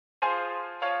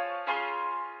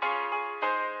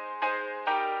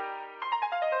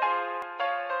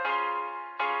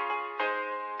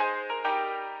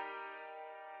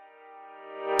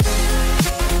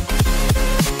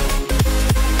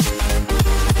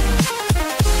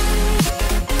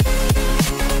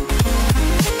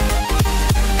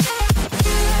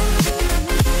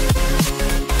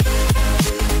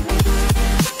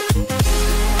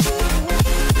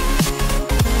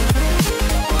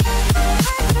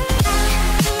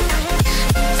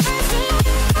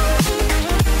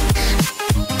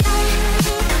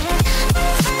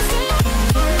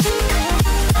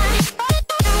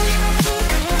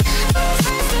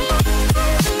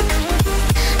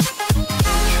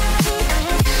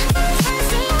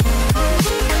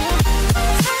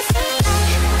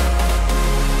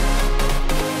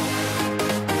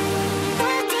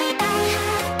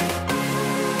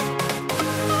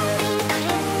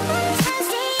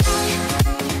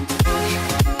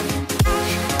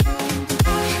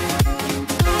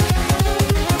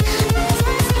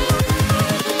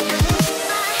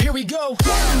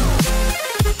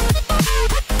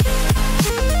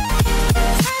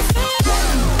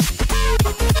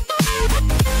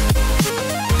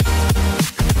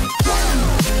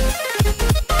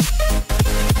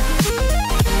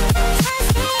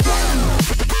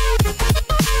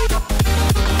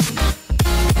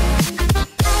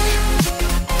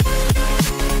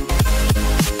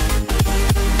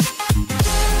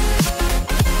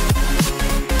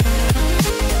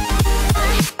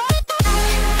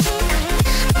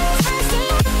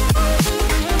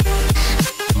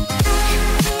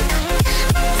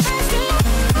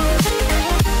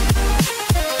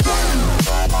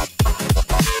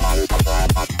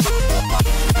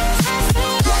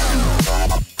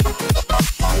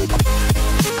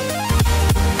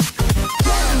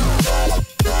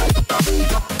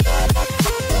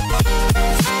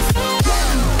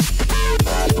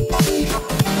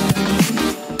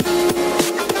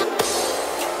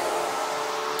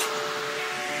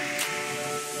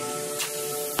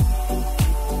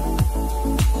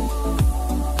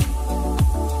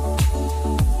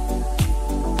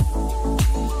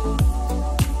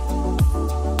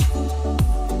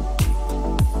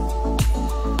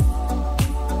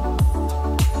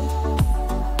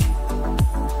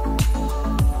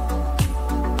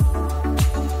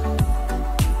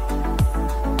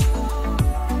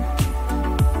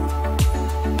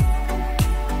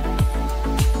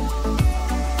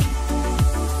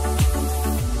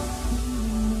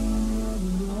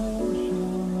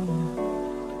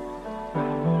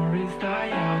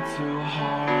too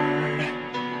hard.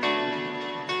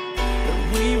 But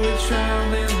we were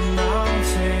traveling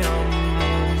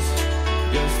mountains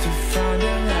just to find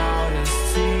the loudest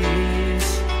seas.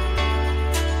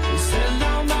 We set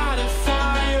down by the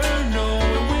fire,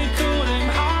 knowing we could aim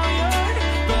higher,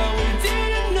 but we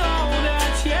didn't know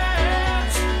that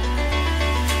yet.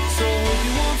 So if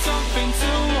you want something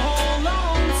to hold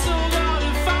on to,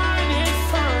 gotta find it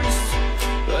first.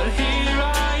 But here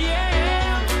I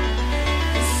am,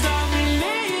 'cause I've been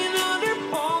laying under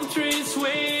palm trees,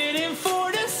 waiting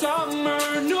for the summer,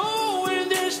 knowing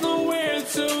there's nowhere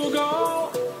to go.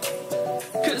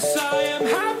 'Cause I am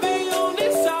happy on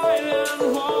this island,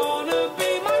 wanna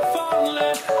be my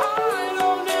farmland. I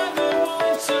don't ever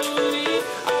want to leave,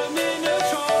 I'm in a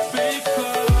tropic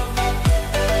club.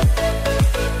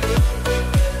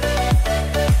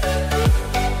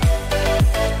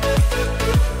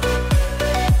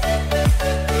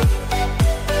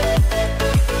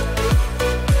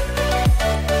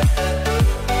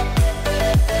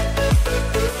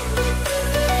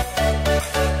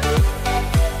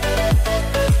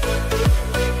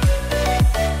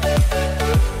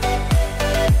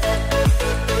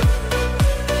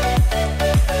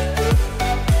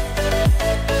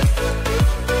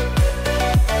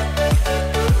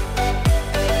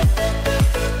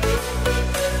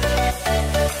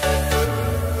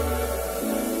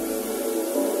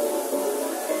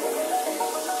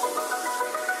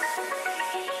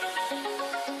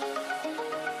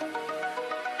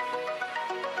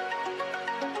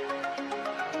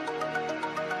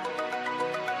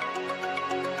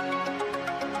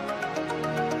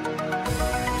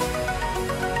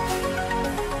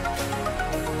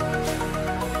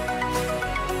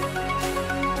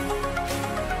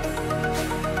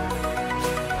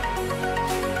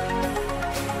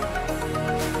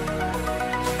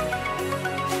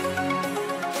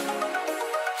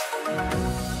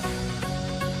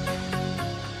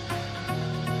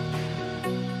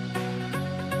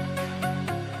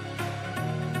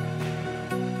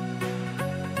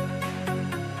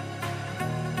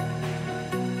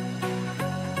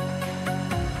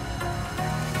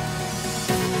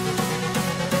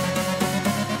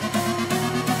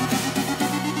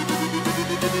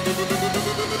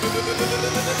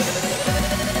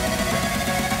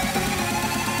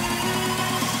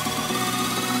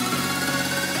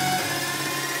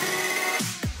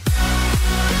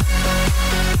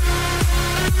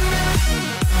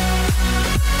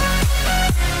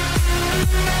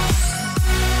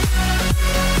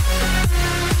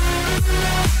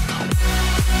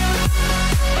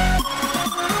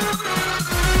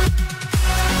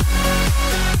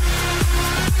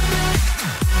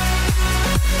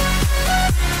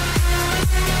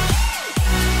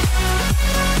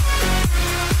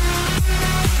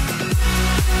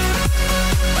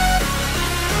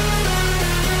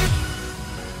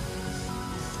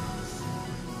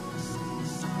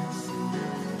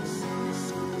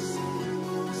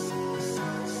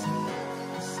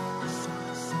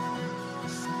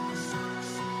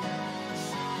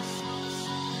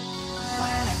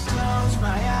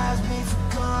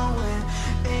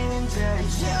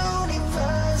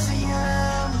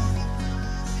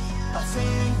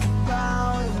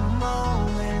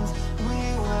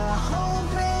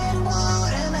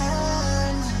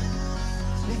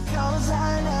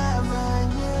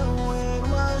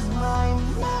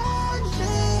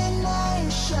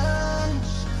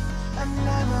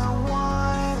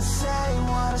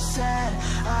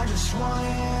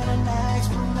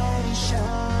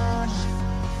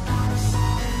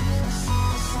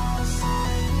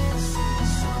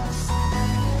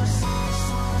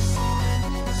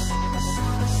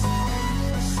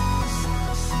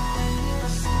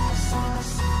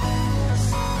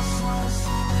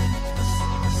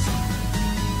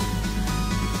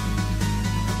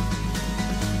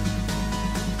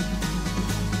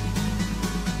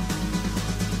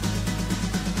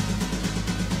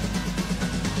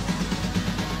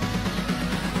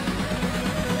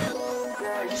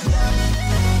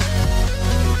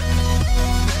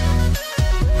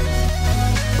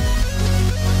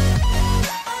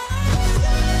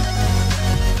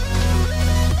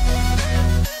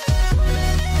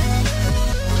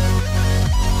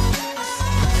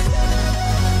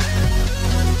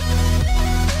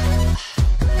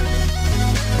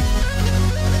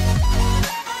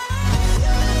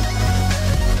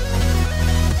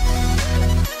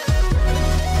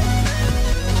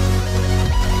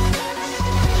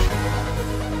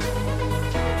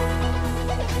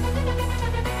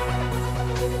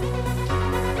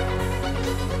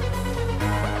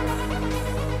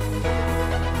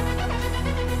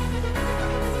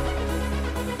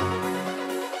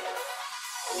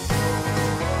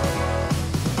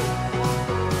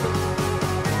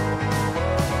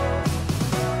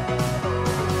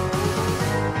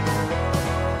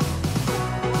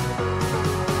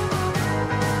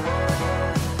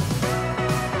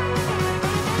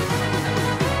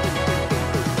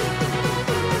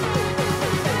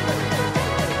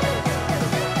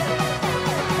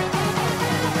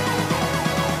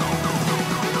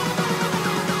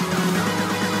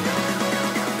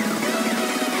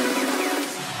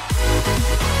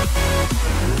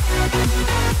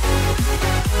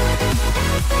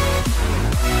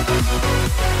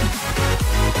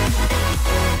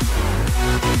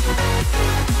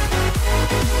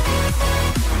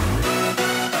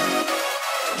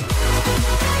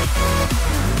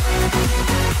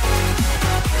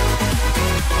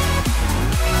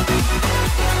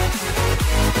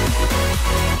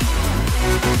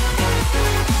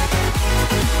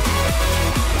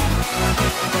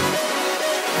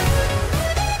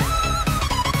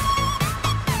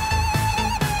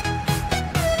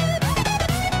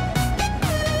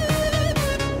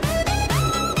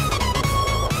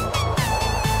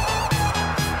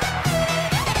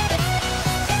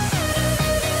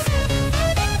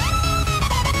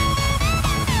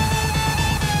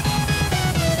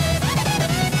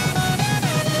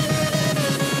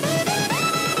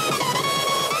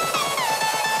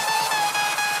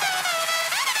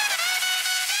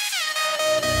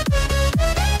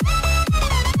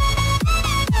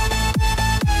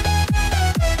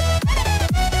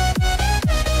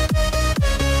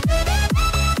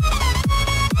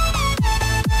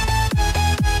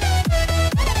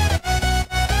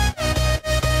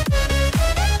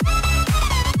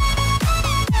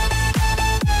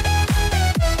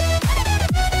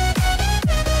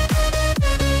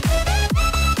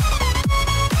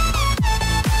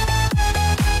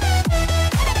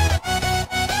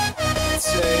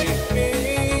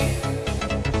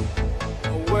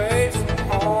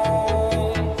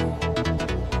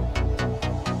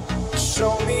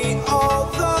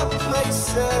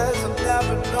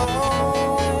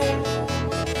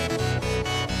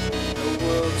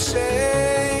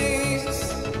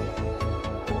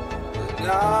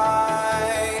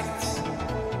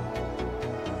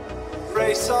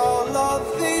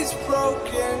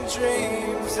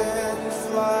 dreams in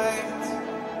flight,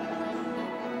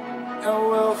 and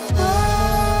we'll fly.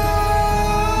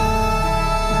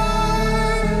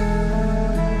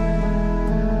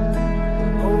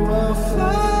 We'll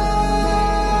fly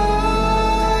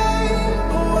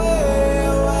away,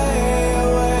 away,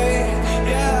 away.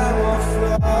 Yeah, we'll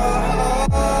fly.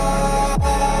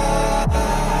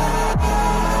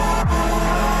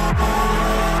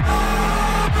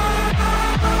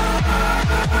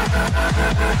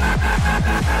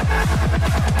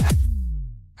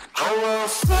 I will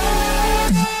fly.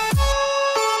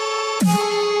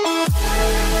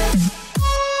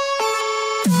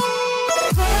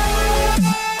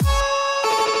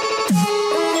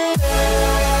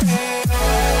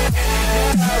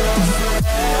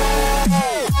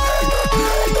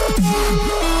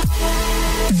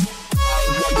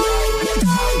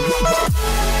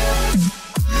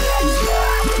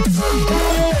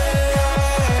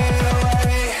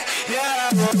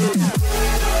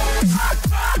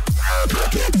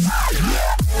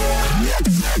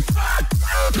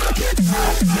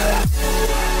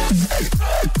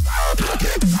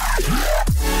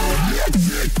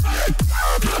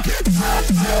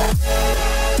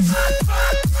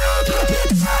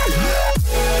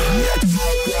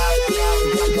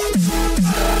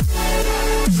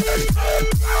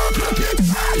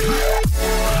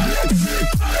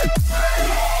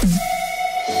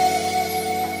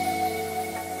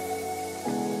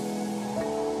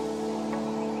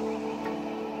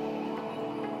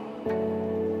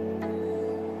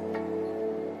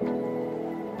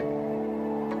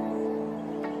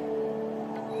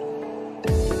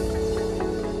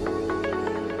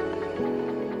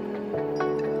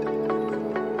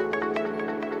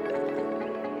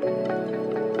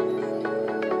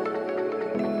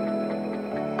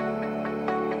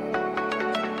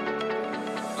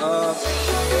 Up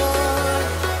here,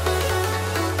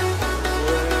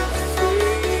 we're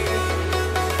free.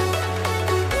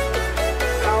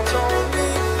 Out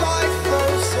only by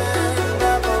frozen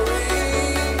memory.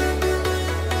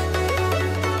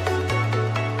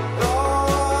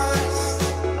 Lost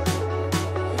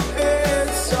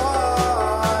inside,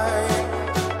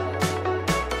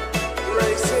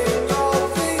 racing all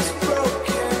these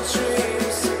broken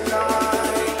dreams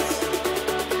tonight.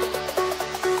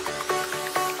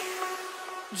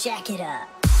 Jack it up.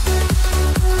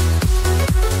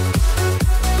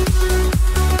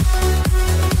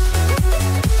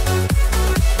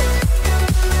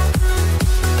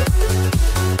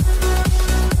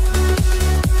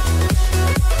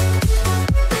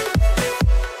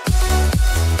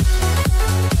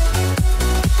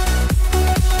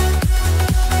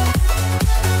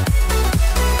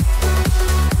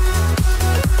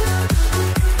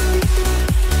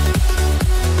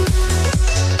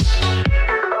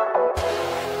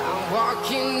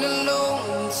 Walking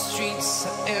alone, the streets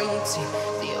are empty.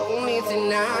 The only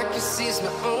thing I can see is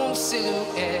my own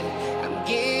silhouette. I'm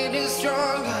getting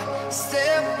stronger,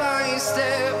 step by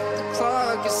step. The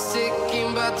clock is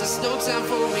ticking, but there's no time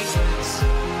for regrets.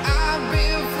 I've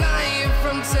been flying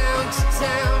from town to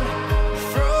town,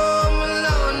 from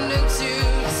London to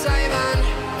Taiwan.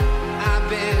 I've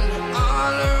been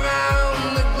all around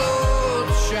the globe,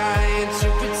 trying to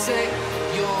protect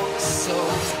your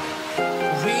soul.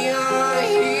 We are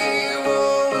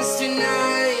heroes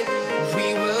tonight. We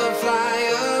will fly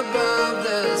above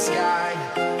the sky.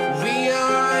 We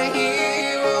are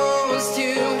heroes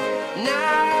tonight.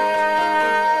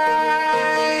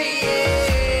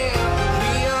 Yeah.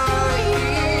 We are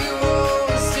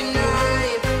heroes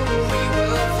tonight. We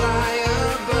will fly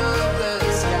above the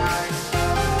sky.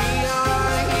 We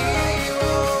are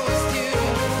heroes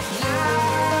tonight.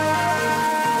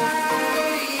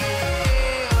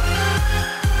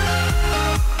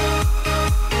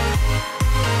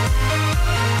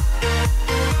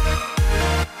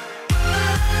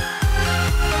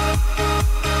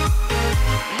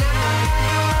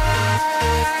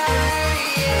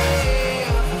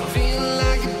 Feel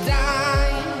like a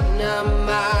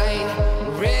dynamite,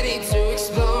 ready to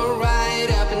explode right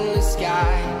up in the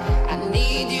sky. I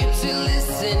need you to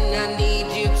listen, I need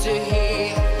you to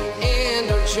hear, and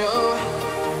don't show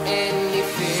any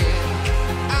fear.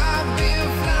 I've been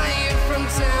flying from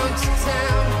town to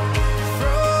town,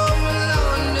 from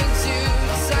London to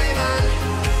Taiwan.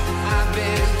 I've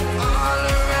been all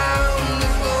around the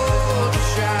globe,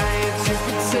 trying to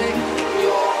protect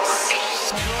your soul.